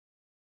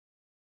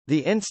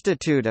The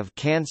Institute of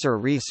Cancer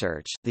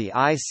Research (the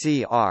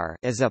ICR)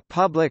 is a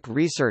public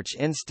research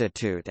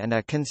institute and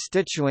a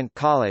constituent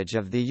college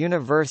of the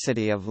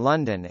University of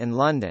London in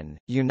London,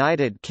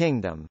 United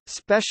Kingdom,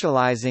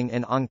 specialising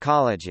in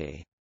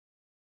oncology.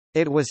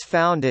 It was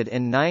founded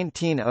in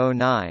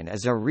 1909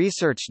 as a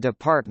research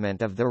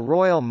department of the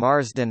Royal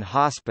Marsden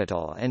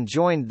Hospital and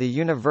joined the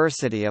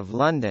University of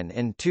London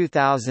in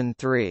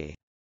 2003.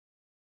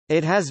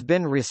 It has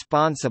been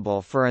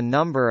responsible for a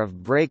number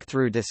of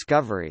breakthrough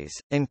discoveries,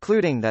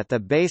 including that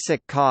the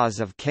basic cause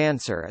of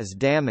cancer is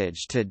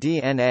damage to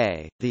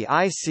DNA. The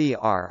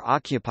ICR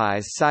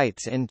occupies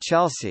sites in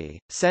Chelsea,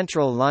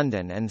 central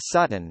London, and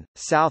Sutton,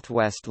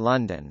 southwest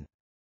London.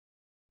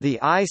 The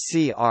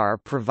ICR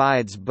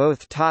provides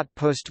both taught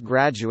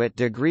postgraduate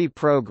degree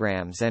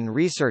programs and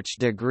research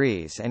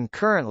degrees and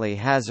currently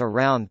has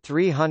around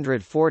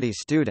 340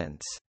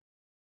 students.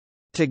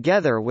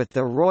 Together with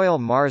the Royal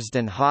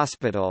Marsden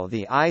Hospital,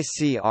 the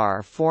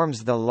ICR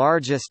forms the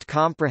largest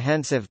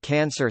comprehensive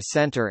cancer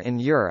centre in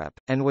Europe,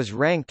 and was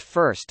ranked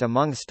first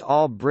amongst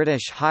all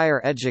British higher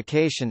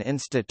education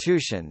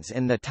institutions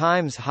in the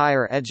Times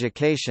Higher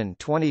Education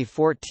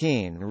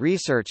 2014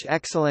 Research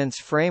Excellence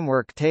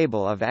Framework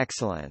Table of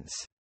Excellence.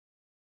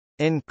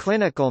 In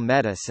clinical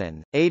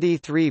medicine,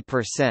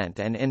 83%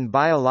 and in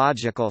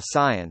biological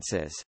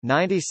sciences,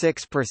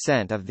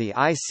 96% of the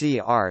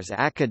ICR's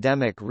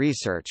academic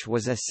research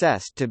was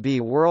assessed to be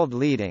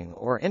world-leading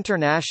or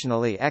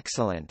internationally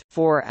excellent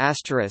 4*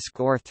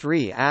 or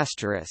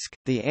 3*.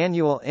 The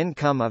annual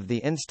income of the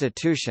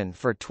institution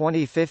for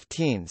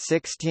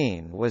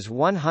 2015-16 was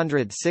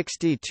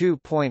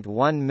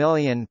 £162.1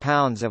 million,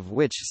 of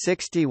which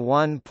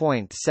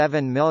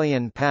 £61.7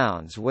 million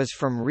was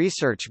from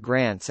research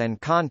grants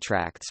and contracts,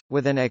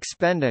 with an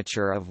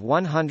expenditure of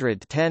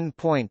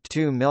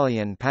 £110.2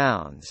 million.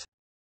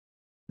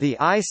 The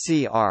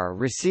ICR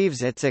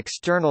receives its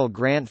external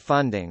grant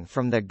funding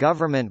from the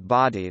government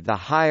body the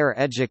Higher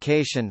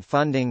Education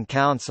Funding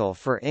Council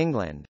for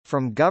England,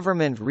 from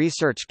government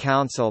research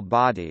council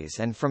bodies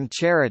and from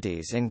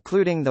charities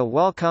including the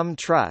Wellcome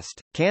Trust,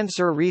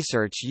 Cancer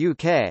Research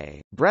UK,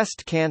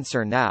 Breast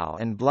Cancer Now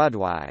and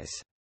Bloodwise.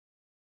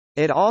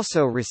 It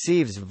also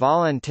receives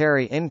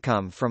voluntary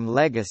income from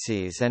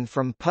legacies and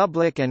from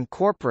public and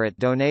corporate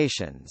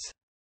donations.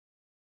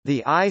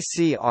 The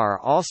ICR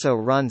also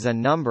runs a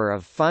number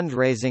of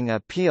fundraising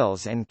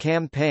appeals and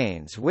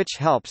campaigns which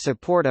help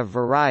support a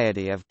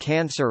variety of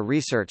cancer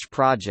research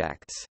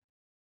projects.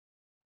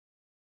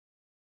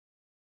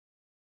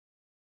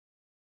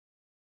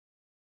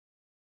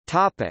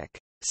 Topic: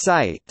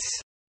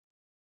 Sites.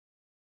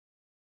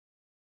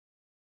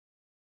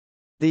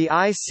 The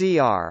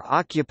ICR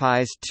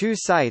occupies 2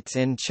 sites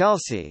in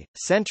Chelsea,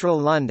 central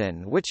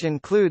London, which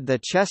include the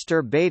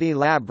Chester Beatty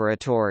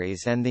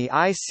Laboratories and the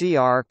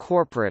ICR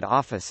corporate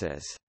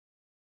offices.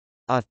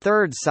 A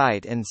third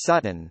site in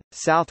Sutton,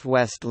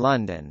 southwest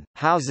London,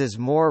 houses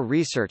more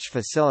research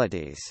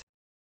facilities.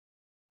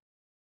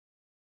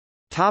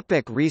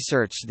 Topic: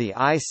 research. The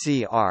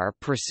ICR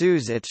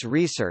pursues its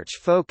research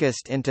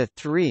focused into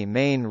 3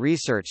 main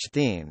research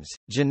themes: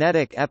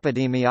 genetic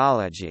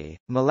epidemiology,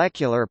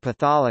 molecular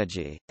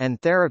pathology, and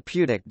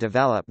therapeutic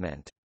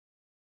development.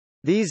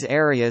 These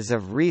areas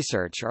of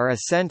research are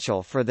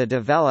essential for the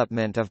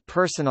development of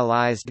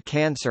personalized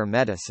cancer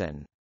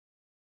medicine.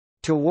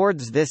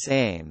 Towards this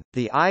aim,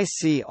 the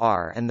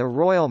ICR and the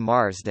Royal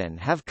Marsden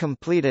have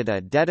completed a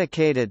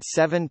dedicated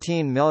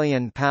 £17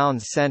 million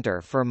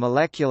Centre for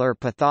Molecular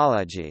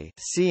Pathology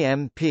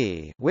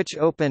 (CMP), which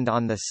opened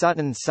on the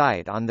Sutton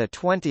site on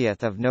 20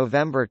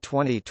 November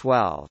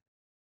 2012.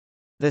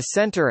 The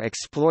centre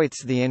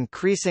exploits the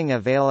increasing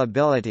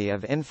availability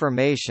of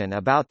information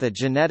about the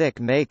genetic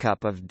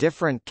makeup of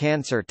different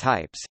cancer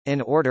types,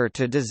 in order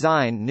to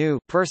design new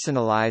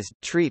personalized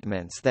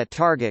treatments that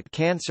target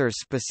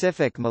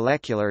cancer-specific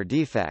molecular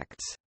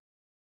defects.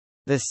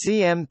 The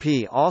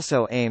CMP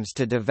also aims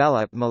to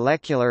develop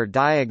molecular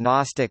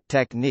diagnostic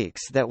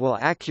techniques that will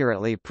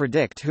accurately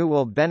predict who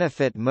will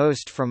benefit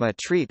most from a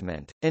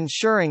treatment,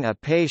 ensuring a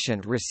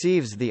patient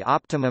receives the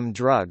optimum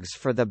drugs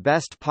for the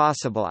best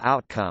possible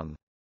outcome.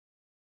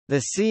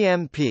 The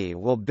CMP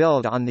will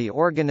build on the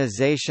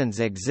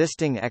organization's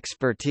existing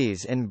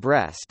expertise in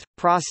breast,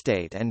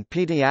 prostate and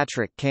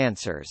pediatric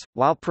cancers,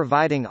 while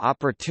providing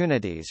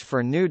opportunities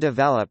for new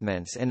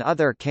developments in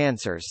other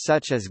cancers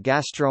such as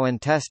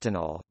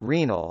gastrointestinal,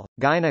 renal,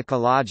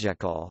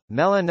 gynecological,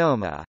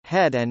 melanoma,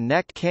 head and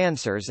neck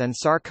cancers and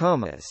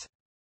sarcomas.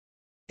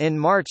 In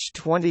March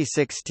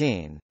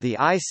 2016, the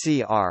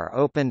ICR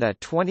opened a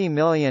 £20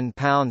 million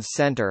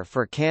Centre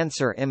for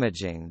Cancer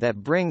Imaging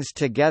that brings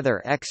together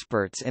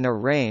experts in a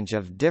range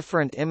of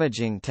different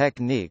imaging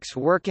techniques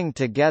working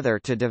together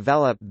to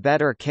develop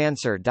better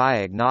cancer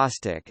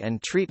diagnostic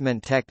and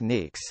treatment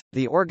techniques.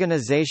 The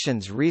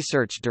organization's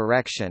research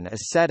direction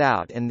is set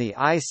out in the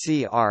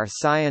ICR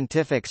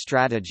Scientific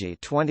Strategy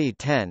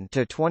 2010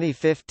 to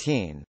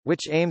 2015,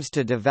 which aims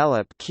to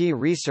develop key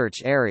research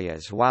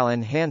areas while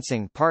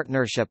enhancing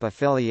partnership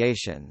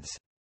affiliations.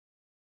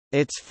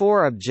 Its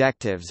four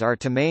objectives are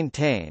to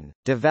maintain,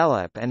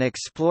 develop and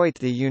exploit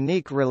the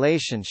unique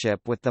relationship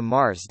with the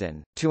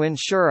Marsden, to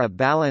ensure a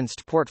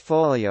balanced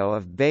portfolio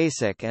of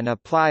basic and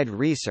applied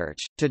research,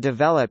 to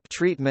develop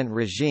treatment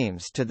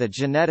regimes to the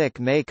genetic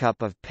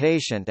makeup of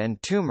patient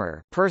and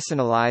tumor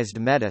personalized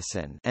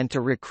medicine, and to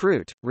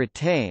recruit,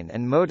 retain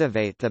and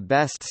motivate the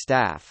best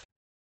staff.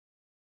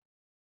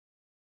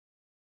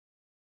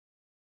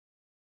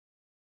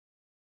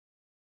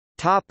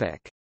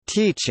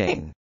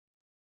 Teaching.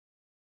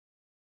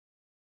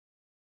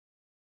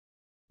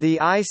 The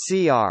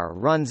ICR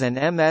runs an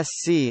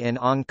MSc in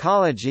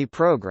Oncology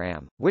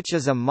program, which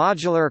is a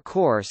modular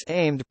course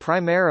aimed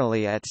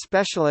primarily at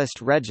specialist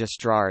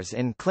registrars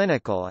in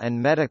clinical and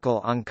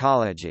medical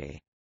oncology.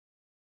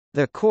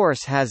 The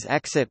course has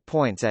exit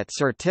points at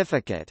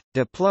certificate,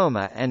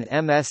 diploma and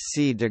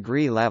MSc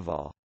degree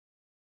level.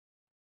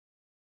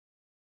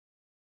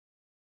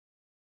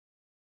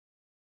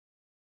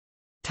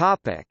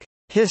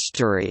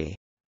 History.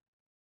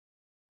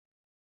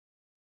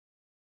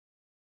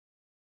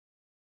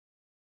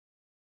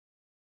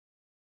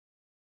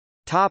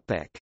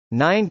 Topic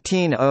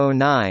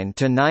 1909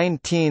 to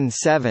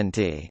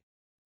 1970.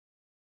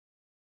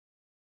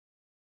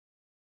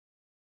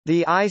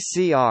 The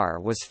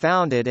ICR was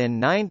founded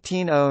in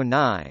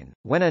 1909,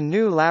 when a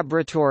new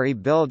laboratory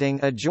building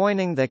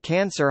adjoining the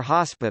Cancer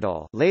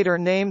Hospital, later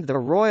named the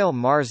Royal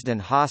Marsden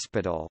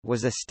Hospital,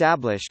 was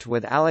established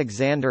with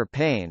Alexander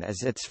Payne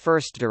as its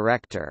first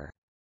director.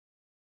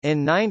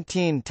 In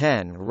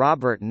 1910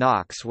 Robert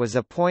Knox was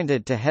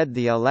appointed to head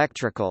the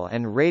Electrical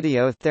and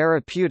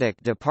Radiotherapeutic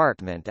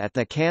Department at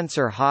the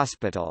Cancer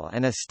Hospital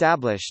and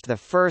established the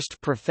first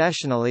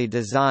professionally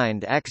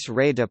designed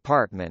X-ray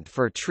department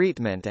for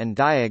treatment and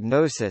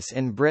diagnosis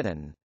in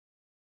Britain.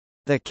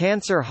 The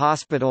Cancer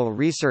Hospital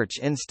Research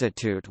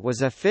Institute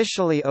was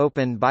officially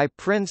opened by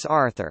Prince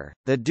Arthur,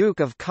 the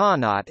Duke of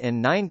Connaught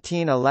in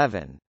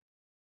 1911.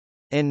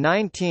 In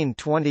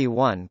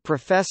 1921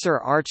 Professor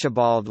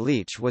Archibald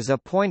Leach was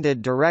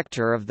appointed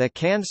director of the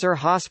Cancer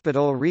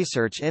Hospital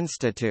Research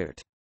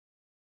Institute.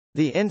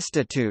 The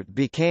institute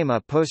became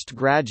a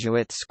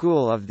postgraduate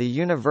school of the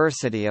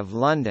University of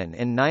London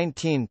in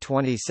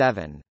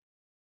 1927.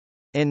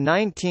 In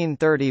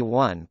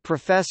 1931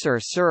 Professor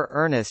Sir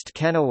Ernest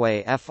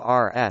Kennaway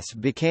FRS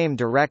became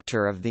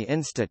director of the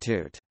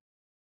institute.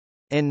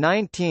 In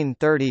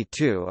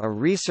 1932 a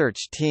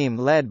research team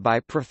led by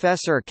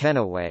Professor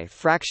Kennaway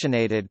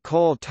fractionated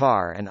coal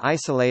tar and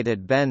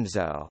isolated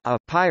benzo a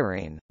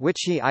pyrene,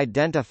 which he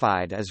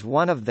identified as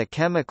one of the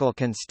chemical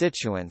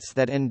constituents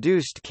that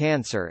induced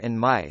cancer in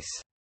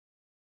mice.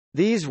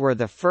 These were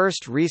the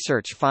first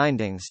research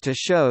findings to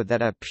show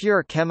that a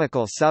pure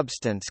chemical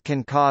substance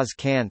can cause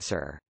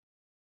cancer.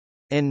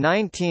 In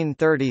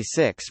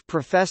 1936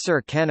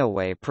 Professor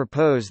Kennaway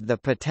proposed the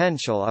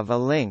potential of a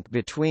link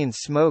between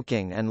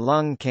smoking and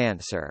lung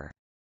cancer.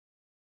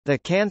 The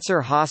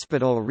Cancer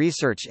Hospital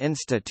Research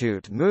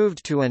Institute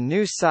moved to a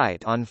new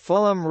site on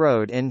Fulham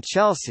Road in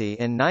Chelsea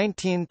in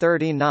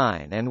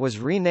 1939 and was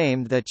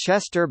renamed the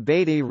Chester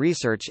Beatty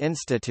Research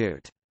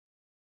Institute.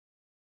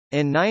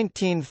 In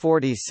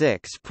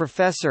 1946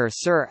 Professor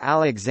Sir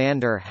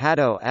Alexander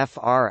Haddo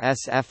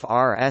FRS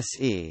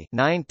FRSE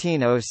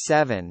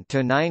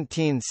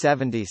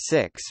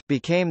 (1907–1976)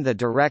 became the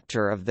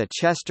director of the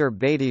Chester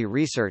Beatty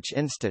Research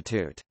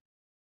Institute.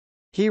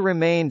 He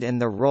remained in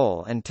the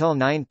role until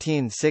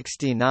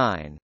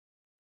 1969.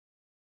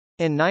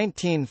 In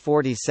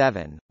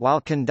 1947, while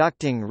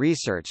conducting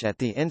research at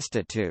the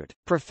institute,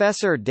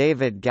 Professor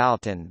David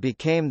Galton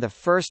became the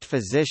first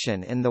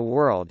physician in the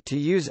world to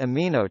use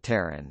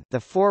aminoterone, the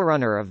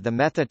forerunner of the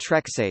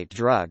methotrexate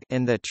drug,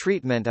 in the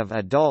treatment of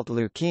adult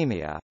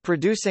leukemia,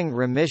 producing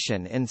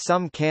remission in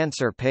some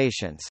cancer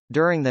patients.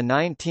 During the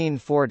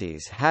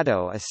 1940s,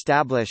 Haddo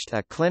established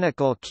a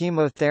clinical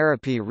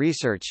chemotherapy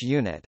research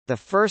unit, the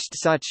first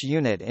such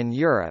unit in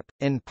Europe,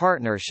 in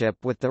partnership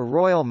with the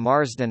Royal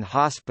Marsden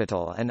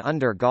Hospital and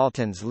under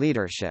Galton's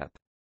leadership.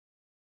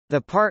 The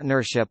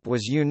partnership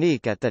was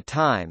unique at the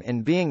time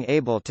in being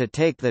able to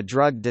take the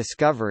drug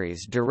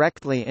discoveries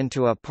directly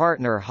into a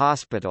partner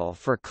hospital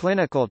for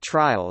clinical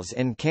trials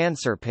in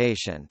cancer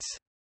patients.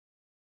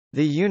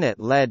 The unit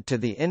led to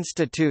the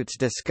institute's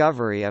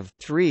discovery of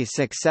 3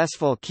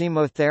 successful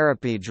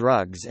chemotherapy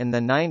drugs in the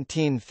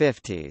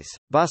 1950s: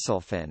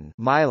 busulfan,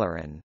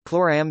 Mylarin,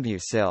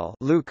 chlorambucil,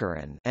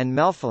 Leukerin, and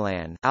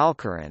melphalan,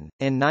 Alkerin.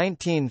 In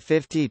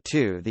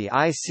 1952, the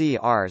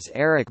ICR's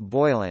Eric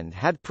Boylan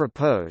had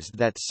proposed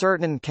that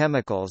certain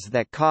chemicals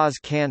that cause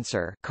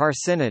cancer,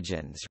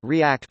 carcinogens,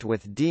 react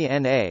with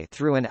DNA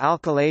through an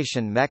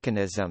alkylation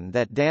mechanism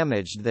that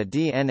damaged the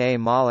DNA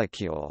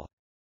molecule.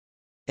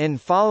 In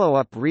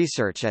follow-up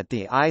research at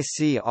the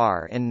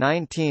ICR in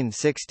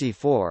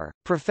 1964,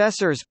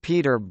 professors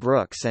Peter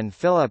Brooks and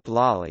Philip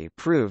Lawley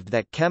proved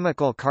that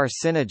chemical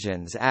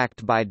carcinogens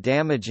act by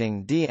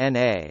damaging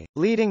DNA,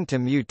 leading to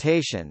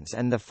mutations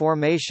and the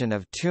formation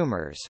of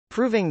tumors,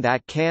 proving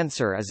that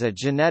cancer is a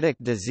genetic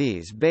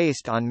disease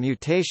based on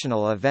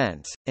mutational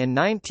events. In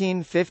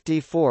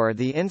 1954,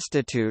 the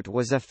institute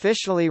was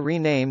officially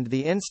renamed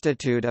the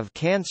Institute of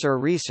Cancer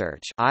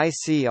Research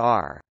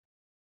 (ICR).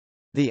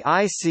 The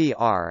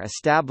ICR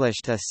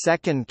established a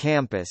second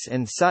campus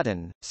in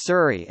Sutton,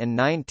 Surrey in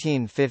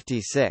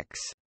 1956.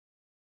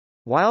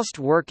 Whilst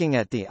working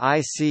at the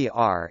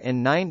ICR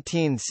in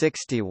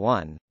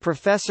 1961,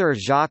 Professor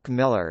Jacques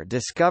Miller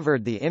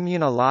discovered the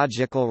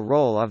immunological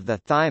role of the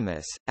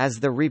thymus, as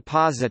the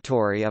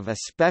repository of a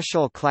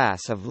special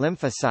class of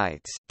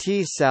lymphocytes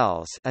T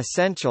cells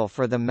essential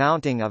for the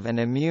mounting of an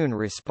immune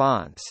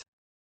response.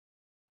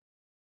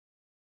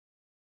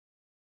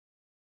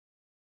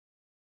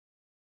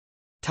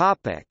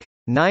 Topic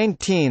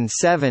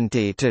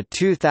 1970 to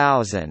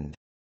 2000.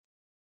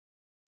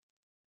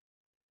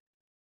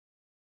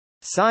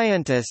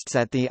 Scientists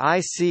at the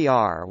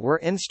ICR were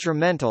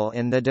instrumental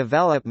in the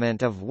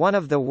development of one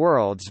of the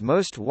world's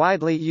most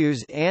widely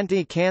used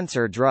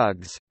anti-cancer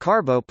drugs,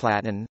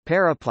 carboplatin,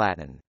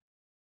 paraplatin.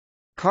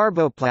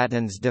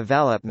 Carboplatin's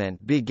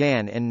development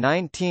began in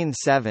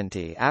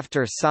 1970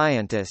 after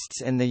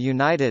scientists in the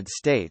United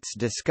States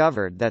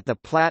discovered that the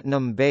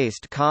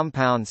platinum-based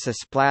compound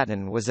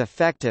cisplatin was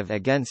effective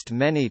against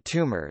many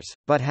tumors,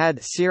 but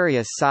had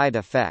serious side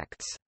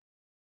effects.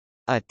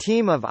 A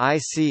team of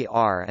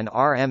ICR and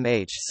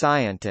RMH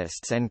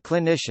scientists and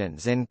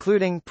clinicians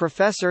including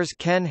Professors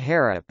Ken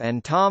Harrop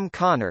and Tom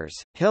Connors,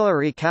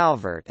 Hilary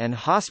Calvert and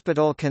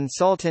hospital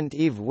consultant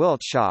Eve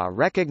Wiltshaw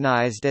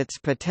recognized its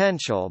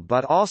potential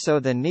but also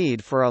the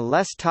need for a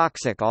less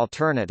toxic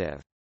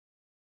alternative.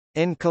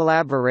 In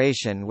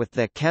collaboration with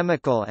the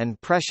chemical and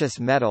precious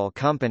metal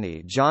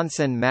company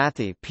Johnson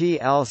Matthey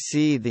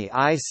plc, the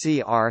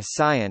ICR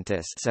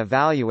scientists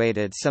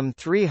evaluated some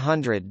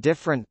 300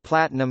 different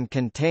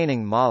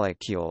platinum-containing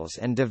molecules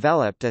and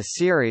developed a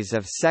series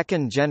of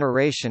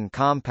second-generation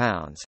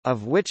compounds,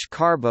 of which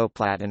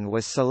carboplatin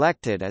was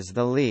selected as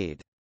the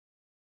lead.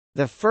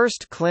 The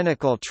first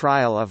clinical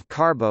trial of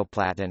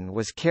carboplatin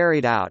was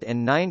carried out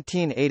in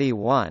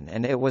 1981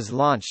 and it was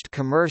launched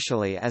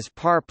commercially as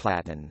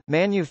Parplatin,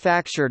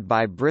 manufactured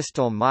by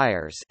Bristol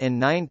Myers, in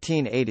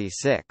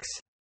 1986.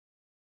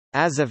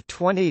 As of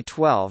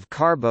 2012,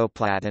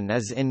 carboplatin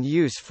is in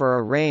use for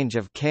a range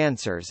of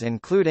cancers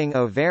including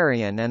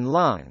ovarian and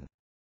lung.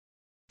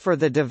 For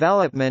the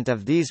development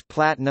of these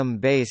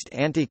platinum-based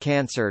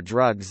anti-cancer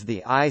drugs,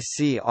 the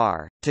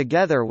ICR,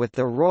 together with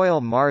the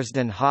Royal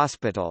Marsden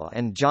Hospital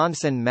and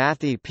Johnson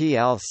Matthey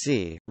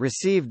plc,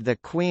 received the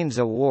Queen's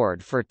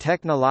Award for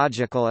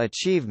Technological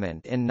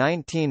Achievement in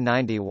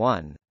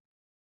 1991.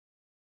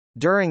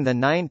 During the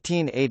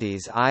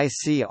 1980s,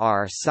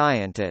 ICR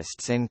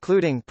scientists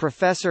including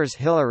Professors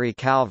Hilary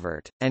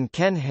Calvert, and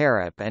Ken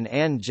Harrop and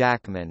Anne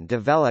Jackman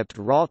developed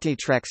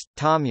Raltitrex,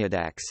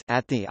 Tomudex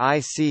at the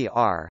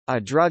ICR, a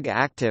drug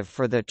active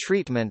for the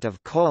treatment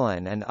of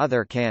colon and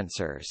other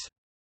cancers.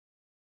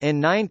 In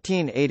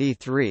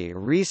 1983,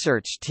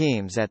 research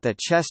teams at the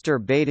Chester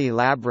Beatty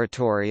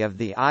Laboratory of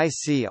the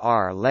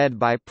ICR led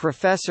by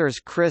Professors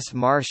Chris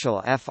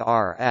Marshall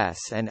FRS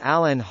and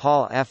Alan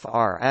Hall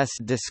FRS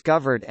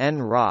discovered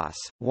NROS,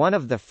 one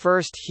of the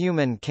first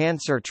human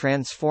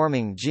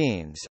cancer-transforming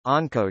genes,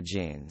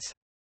 oncogenes.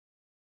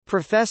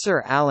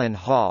 Professor Alan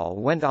Hall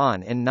went on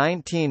in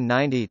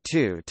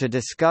 1992 to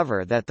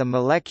discover that the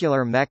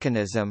molecular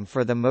mechanism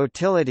for the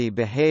motility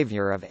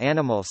behavior of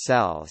animal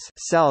cells,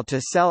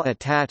 cell-to-cell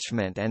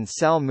attachment and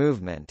cell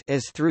movement,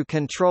 is through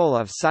control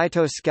of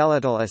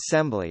cytoskeletal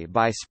assembly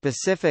by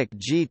specific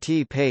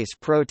GT-PACE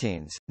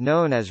proteins,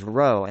 known as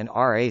Rho and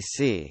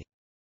RAC.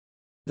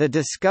 The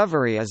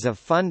discovery is of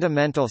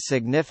fundamental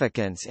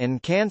significance in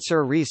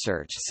cancer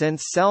research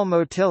since cell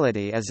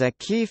motility is a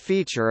key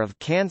feature of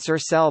cancer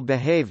cell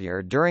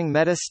behavior during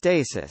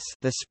metastasis,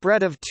 the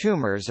spread of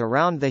tumors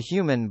around the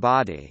human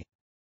body.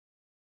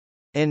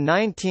 In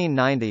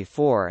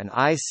 1994, an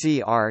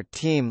ICR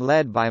team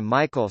led by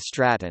Michael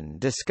Stratton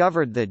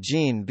discovered the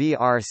gene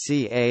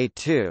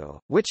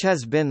BRCA2, which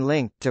has been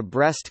linked to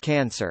breast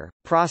cancer,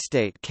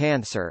 prostate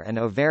cancer and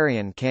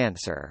ovarian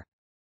cancer.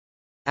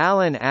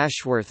 Alan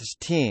Ashworth's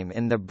team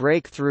in the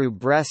Breakthrough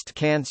Breast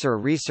Cancer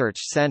Research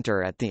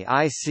Center at the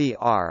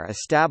ICR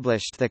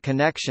established the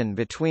connection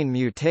between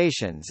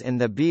mutations in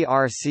the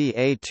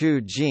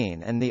BRCA2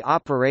 gene and the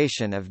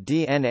operation of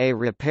DNA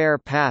repair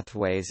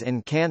pathways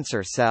in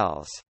cancer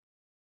cells.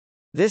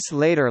 This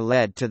later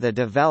led to the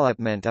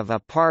development of a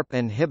PARP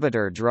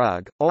inhibitor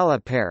drug,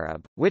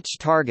 olaparib, which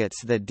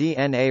targets the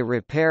DNA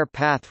repair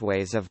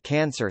pathways of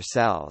cancer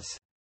cells.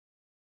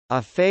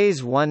 A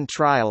Phase 1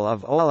 trial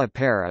of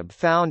olaparib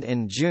found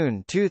in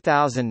June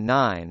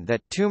 2009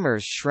 that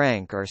tumors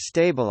shrank or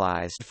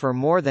stabilized for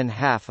more than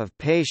half of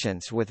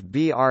patients with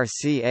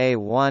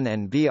BRCA1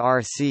 and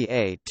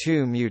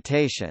BRCA2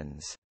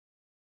 mutations.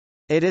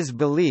 It is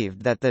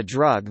believed that the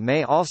drug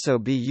may also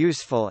be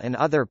useful in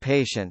other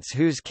patients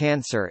whose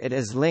cancer it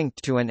is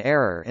linked to an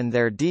error in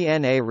their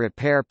DNA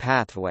repair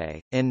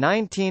pathway. In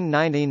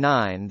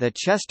 1999, the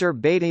Chester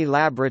Beatty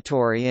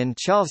Laboratory in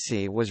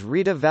Chelsea was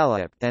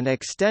redeveloped and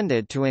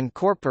extended to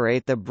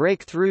incorporate the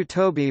breakthrough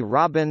Toby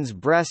Robbins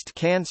Breast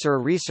Cancer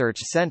Research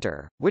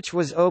Centre, which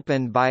was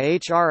opened by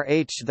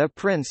HRH the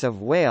Prince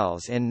of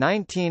Wales in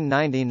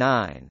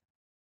 1999.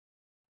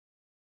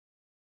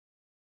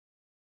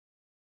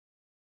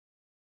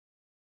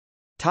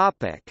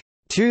 Topic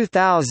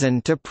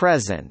 2000 to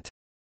present.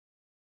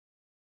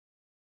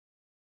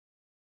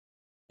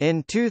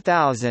 In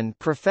 2000,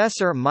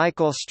 Professor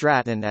Michael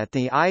Stratton at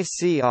the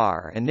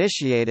ICR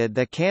initiated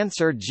the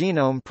Cancer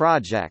Genome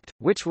Project,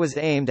 which was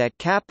aimed at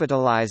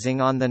capitalizing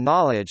on the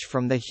knowledge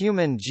from the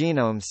human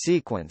genome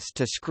sequence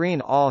to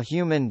screen all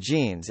human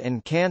genes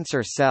in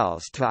cancer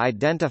cells to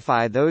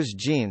identify those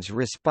genes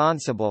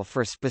responsible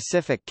for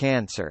specific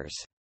cancers.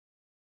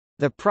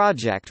 The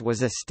project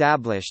was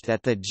established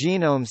at the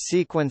genome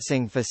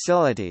sequencing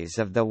facilities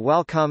of the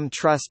Wellcome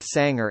Trust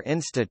Sanger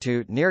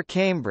Institute near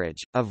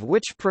Cambridge, of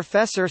which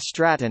Professor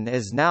Stratton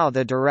is now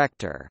the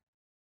director.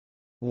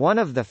 One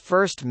of the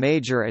first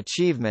major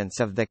achievements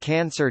of the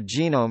Cancer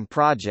Genome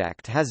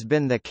Project has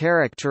been the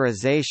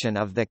characterization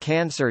of the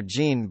cancer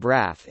gene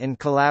BRAF in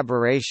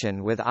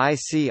collaboration with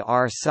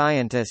ICR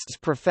scientists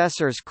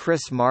Professors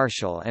Chris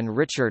Marshall and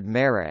Richard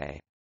Meret.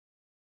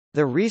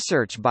 The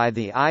research by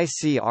the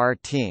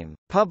ICR team,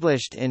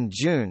 published in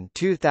June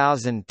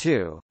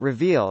 2002,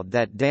 revealed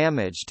that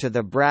damage to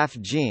the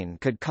BRAF gene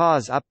could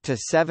cause up to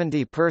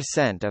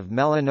 70% of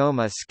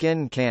melanoma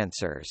skin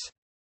cancers.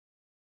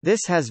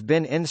 This has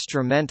been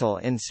instrumental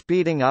in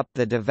speeding up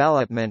the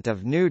development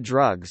of new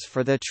drugs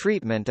for the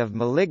treatment of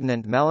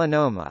malignant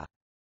melanoma.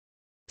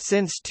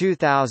 Since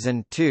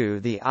 2002,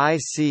 the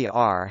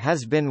ICR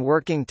has been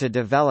working to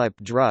develop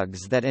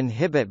drugs that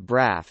inhibit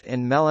BRAF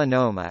in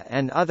melanoma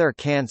and other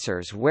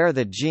cancers where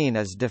the gene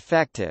is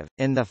defective.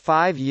 In the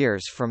 5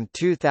 years from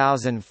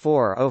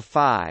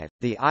 2004-05,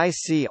 the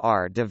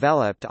ICR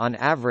developed on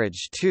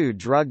average 2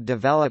 drug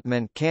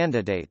development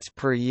candidates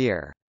per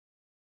year.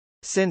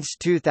 Since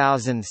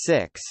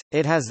 2006,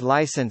 it has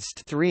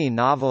licensed 3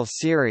 novel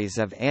series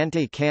of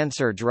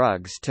anti-cancer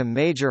drugs to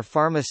major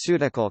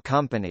pharmaceutical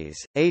companies,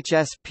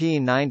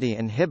 HSP90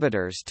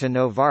 inhibitors to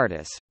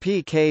Novartis,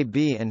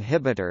 PKB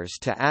inhibitors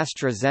to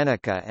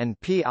AstraZeneca and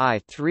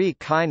PI3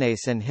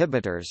 kinase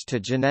inhibitors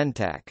to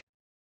Genentech.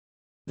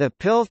 The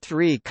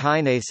PIL-3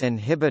 kinase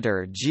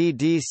inhibitor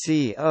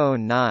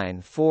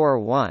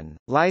GDC0941,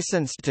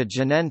 licensed to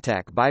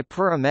Genentech by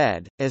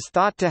Puramed, is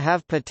thought to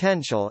have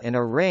potential in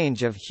a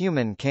range of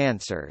human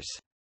cancers.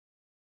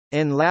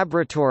 In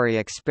laboratory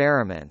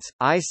experiments,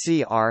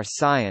 ICR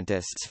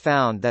scientists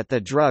found that the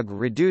drug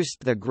reduced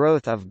the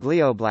growth of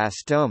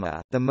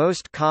glioblastoma, the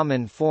most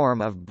common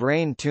form of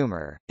brain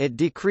tumor, it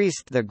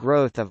decreased the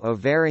growth of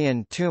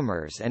ovarian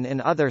tumors, and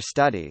in other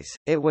studies,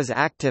 it was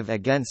active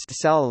against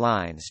cell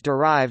lines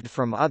derived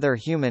from other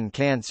human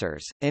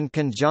cancers. In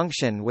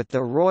conjunction with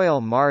the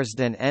Royal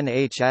Marsden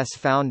NHS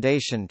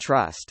Foundation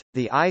Trust,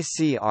 the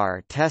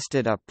ICR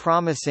tested a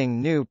promising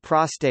new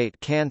prostate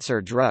cancer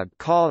drug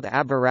called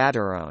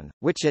abiraterone,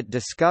 which it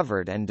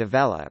discovered and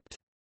developed.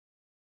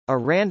 A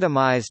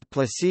randomized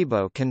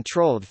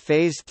placebo-controlled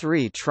Phase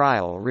 3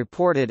 trial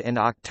reported in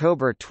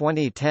October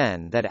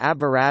 2010 that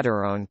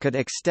abiraterone could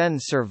extend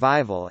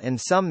survival in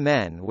some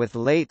men with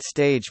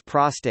late-stage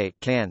prostate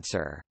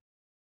cancer.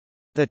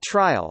 The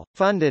trial,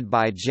 funded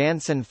by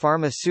Janssen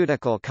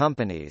Pharmaceutical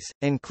Companies,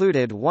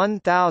 included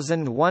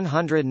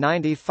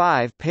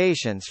 1,195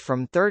 patients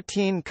from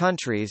 13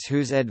 countries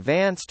whose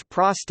advanced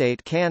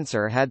prostate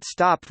cancer had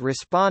stopped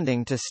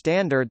responding to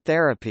standard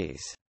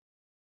therapies.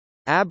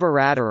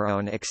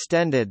 Abiraterone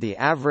extended the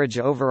average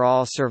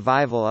overall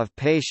survival of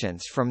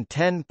patients from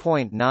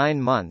 10.9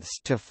 months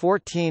to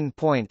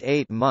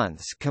 14.8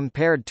 months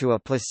compared to a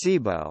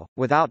placebo,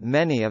 without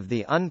many of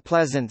the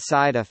unpleasant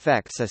side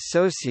effects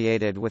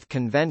associated with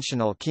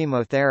conventional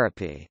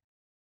chemotherapy.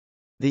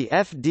 The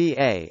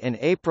FDA in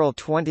April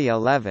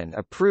 2011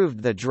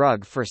 approved the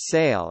drug for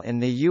sale in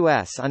the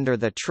U.S. under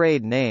the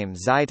trade name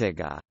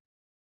Zytiga.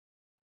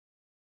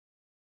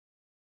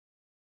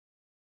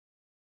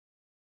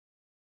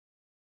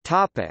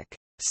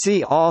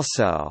 See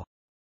also: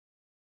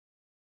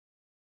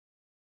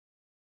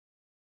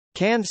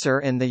 Cancer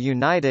in the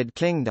United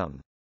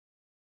Kingdom.